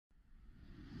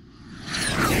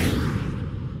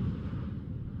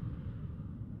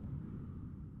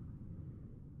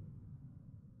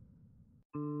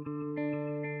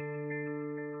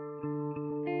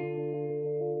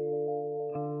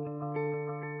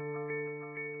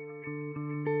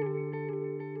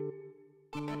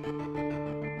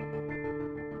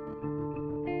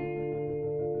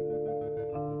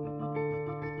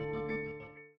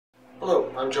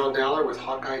with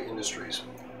Hawkeye Industries.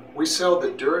 We sell the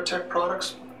Duratec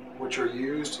products, which are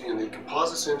used in the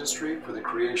composites industry for the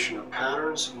creation of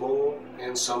patterns, mold,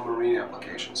 and some marine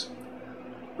applications.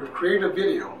 We've created a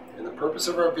video, and the purpose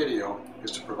of our video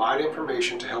is to provide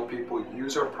information to help people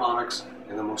use our products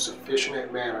in the most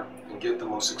efficient manner and get the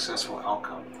most successful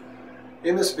outcome.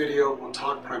 In this video, we'll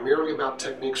talk primarily about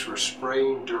techniques for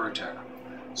spraying Duratec.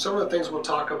 Some of the things we'll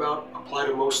talk about apply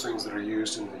to most things that are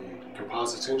used in the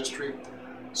composites industry.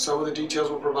 Some of the details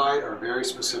we'll provide are very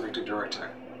specific to Duratec.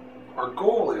 Our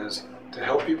goal is to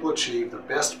help people achieve the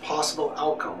best possible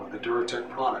outcome with the Duratec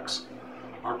products.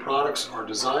 Our products are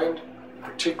designed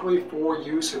particularly for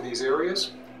use in these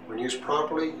areas. When used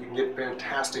properly, you can get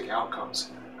fantastic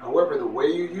outcomes. However, the way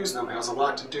you use them has a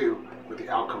lot to do with the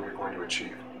outcome you're going to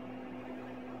achieve.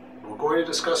 We're going to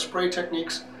discuss spray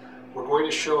techniques. We're going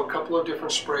to show a couple of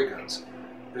different spray guns.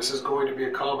 This is going to be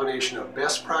a combination of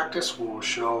best practice, where we'll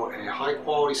show a high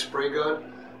quality spray gun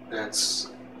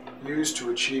that's used to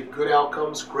achieve good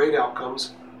outcomes, great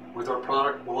outcomes with our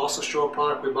product. We'll also show a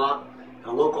product we bought at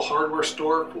a local hardware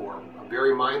store for a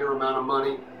very minor amount of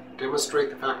money,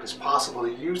 demonstrate the fact it's possible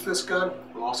to use this gun.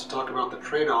 We'll also talk about the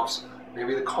trade-offs,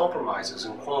 maybe the compromises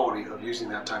in quality of using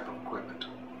that type of equipment.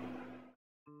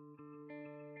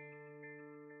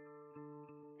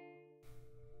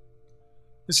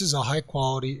 This is a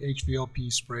high-quality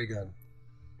HVLP spray gun.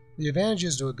 The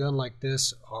advantages to a gun like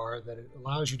this are that it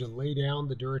allows you to lay down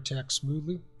the Duratec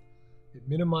smoothly, it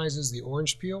minimizes the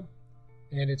orange peel,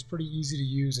 and it's pretty easy to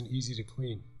use and easy to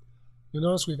clean. You'll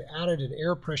notice we've added an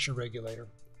air pressure regulator.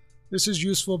 This is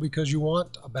useful because you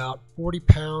want about 40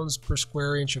 pounds per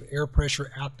square inch of air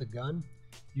pressure at the gun.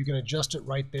 You can adjust it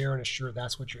right there and assure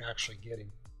that's what you're actually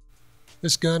getting.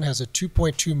 This gun has a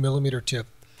 2.2 millimeter tip.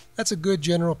 That's a good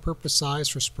general purpose size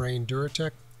for spraying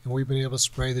Duratec, and we've been able to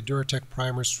spray the Duratec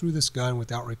primers through this gun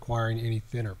without requiring any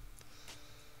thinner.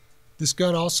 This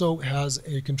gun also has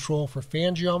a control for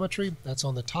fan geometry, that's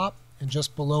on the top, and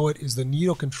just below it is the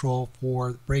needle control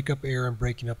for break up air and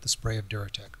breaking up the spray of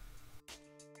Duratec.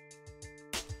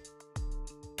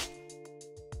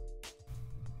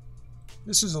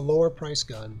 This is a lower price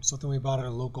gun, something we bought at a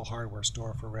local hardware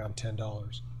store for around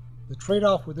 $10. The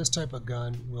trade-off with this type of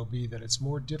gun will be that it's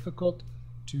more difficult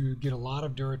to get a lot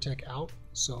of Duratec out,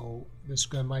 so this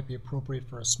gun might be appropriate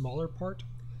for a smaller part.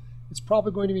 It's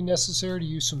probably going to be necessary to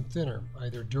use some thinner,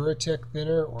 either Duratec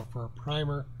thinner or for a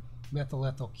primer, methyl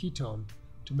ethyl ketone,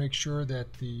 to make sure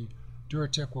that the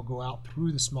Duratec will go out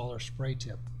through the smaller spray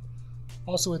tip.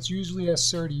 Also, it's usually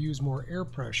necessary to use more air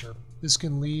pressure. This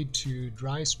can lead to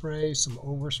dry spray, some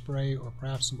overspray, or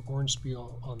perhaps some orange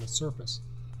peel on the surface.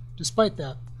 Despite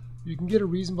that, you can get a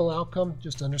reasonable outcome.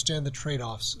 Just understand the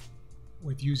trade-offs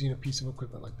with using a piece of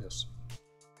equipment like this.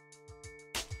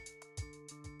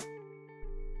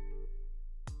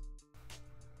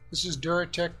 This is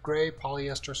Duratec Gray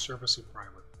Polyester Surfacing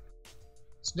Primer.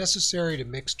 It's necessary to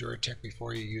mix Duratec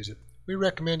before you use it. We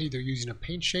recommend either using a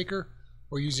paint shaker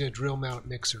or using a drill mount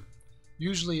mixer.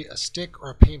 Usually a stick or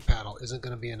a paint paddle isn't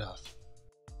going to be enough.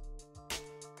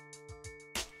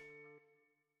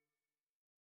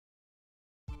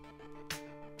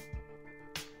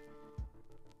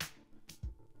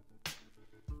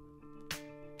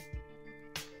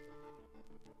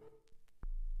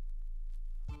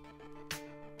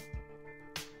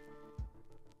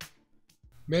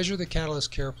 Measure the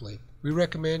catalyst carefully. We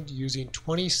recommend using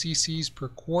 20 cc's per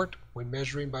quart when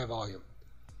measuring by volume.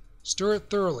 Stir it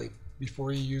thoroughly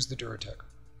before you use the Duratec.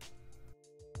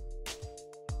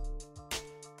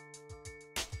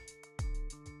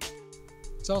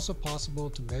 It's also possible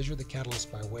to measure the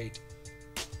catalyst by weight.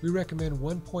 We recommend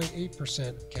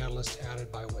 1.8% catalyst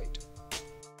added by weight.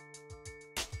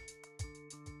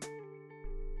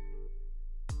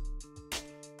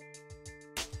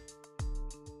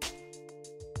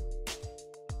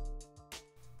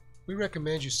 We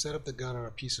recommend you set up the gun on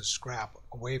a piece of scrap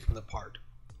away from the part.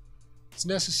 It's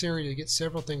necessary to get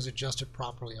several things adjusted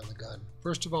properly on the gun.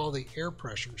 First of all, the air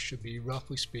pressure should be,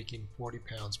 roughly speaking, 40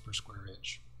 pounds per square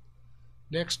inch.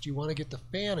 Next, you want to get the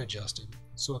fan adjusted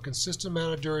so a consistent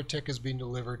amount of Duratec is being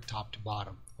delivered top to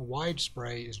bottom. A wide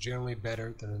spray is generally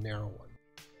better than a narrow one.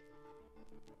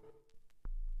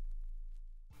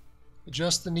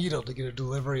 Adjust the needle to get a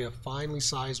delivery of finely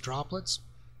sized droplets,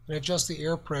 and adjust the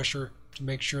air pressure to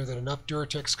make sure that enough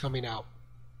Duratec is coming out.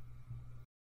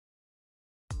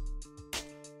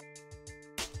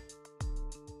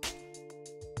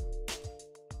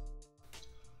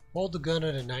 Hold the gun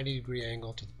at a 90-degree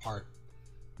angle to the part.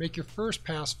 Make your first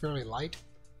pass fairly light,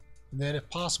 and then if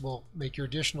possible, make your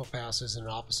additional passes in an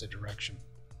opposite direction.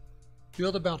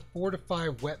 Build about 4 to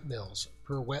 5 wet mills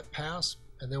per wet pass,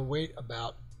 and then wait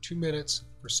about 2 minutes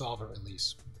for solvent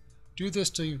release. Do this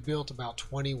till you've built about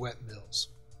 20 wet mills.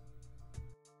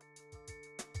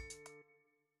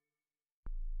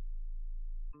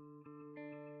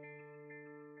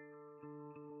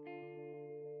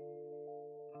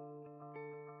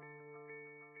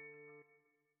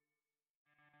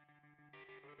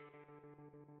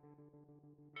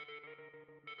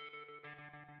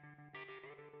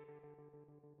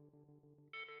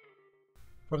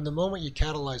 From the moment you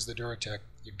catalyze the Duratec,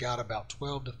 you've got about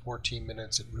 12 to 14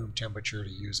 minutes at room temperature to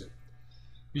use it.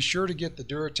 Be sure to get the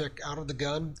Duratec out of the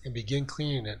gun and begin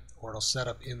cleaning it, or it'll set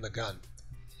up in the gun.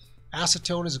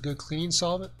 Acetone is a good cleaning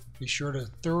solvent. Be sure to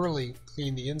thoroughly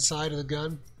clean the inside of the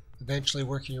gun, eventually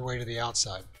working your way to the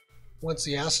outside. Once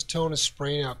the acetone is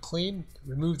spraying out clean,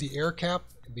 remove the air cap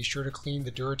and be sure to clean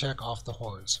the Duratec off the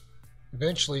horns.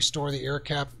 Eventually store the air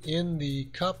cap in the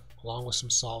cup along with some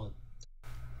solvent.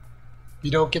 If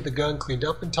you don't get the gun cleaned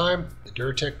up in time, the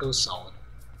Duratec goes solid.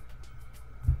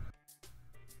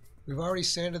 We've already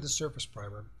sanded the surface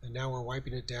primer, and now we're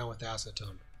wiping it down with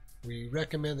acetone. We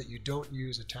recommend that you don't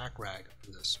use a tack rag for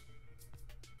this.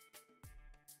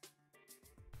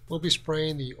 We'll be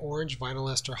spraying the orange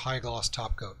vinyl ester high gloss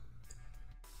top coat.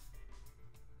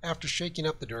 After shaking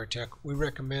up the Duratec, we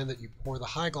recommend that you pour the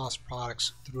high gloss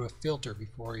products through a filter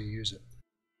before you use it.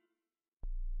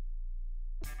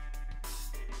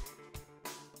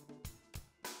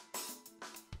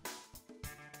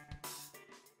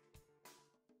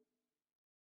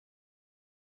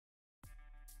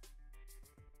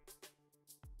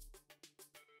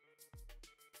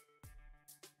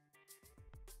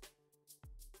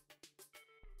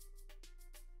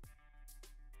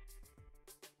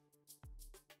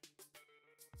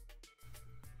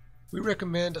 We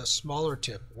recommend a smaller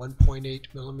tip,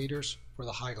 1.8 millimeters, for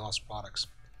the high gloss products.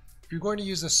 If you're going to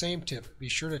use the same tip, be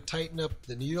sure to tighten up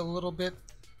the needle a little bit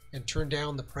and turn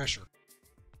down the pressure.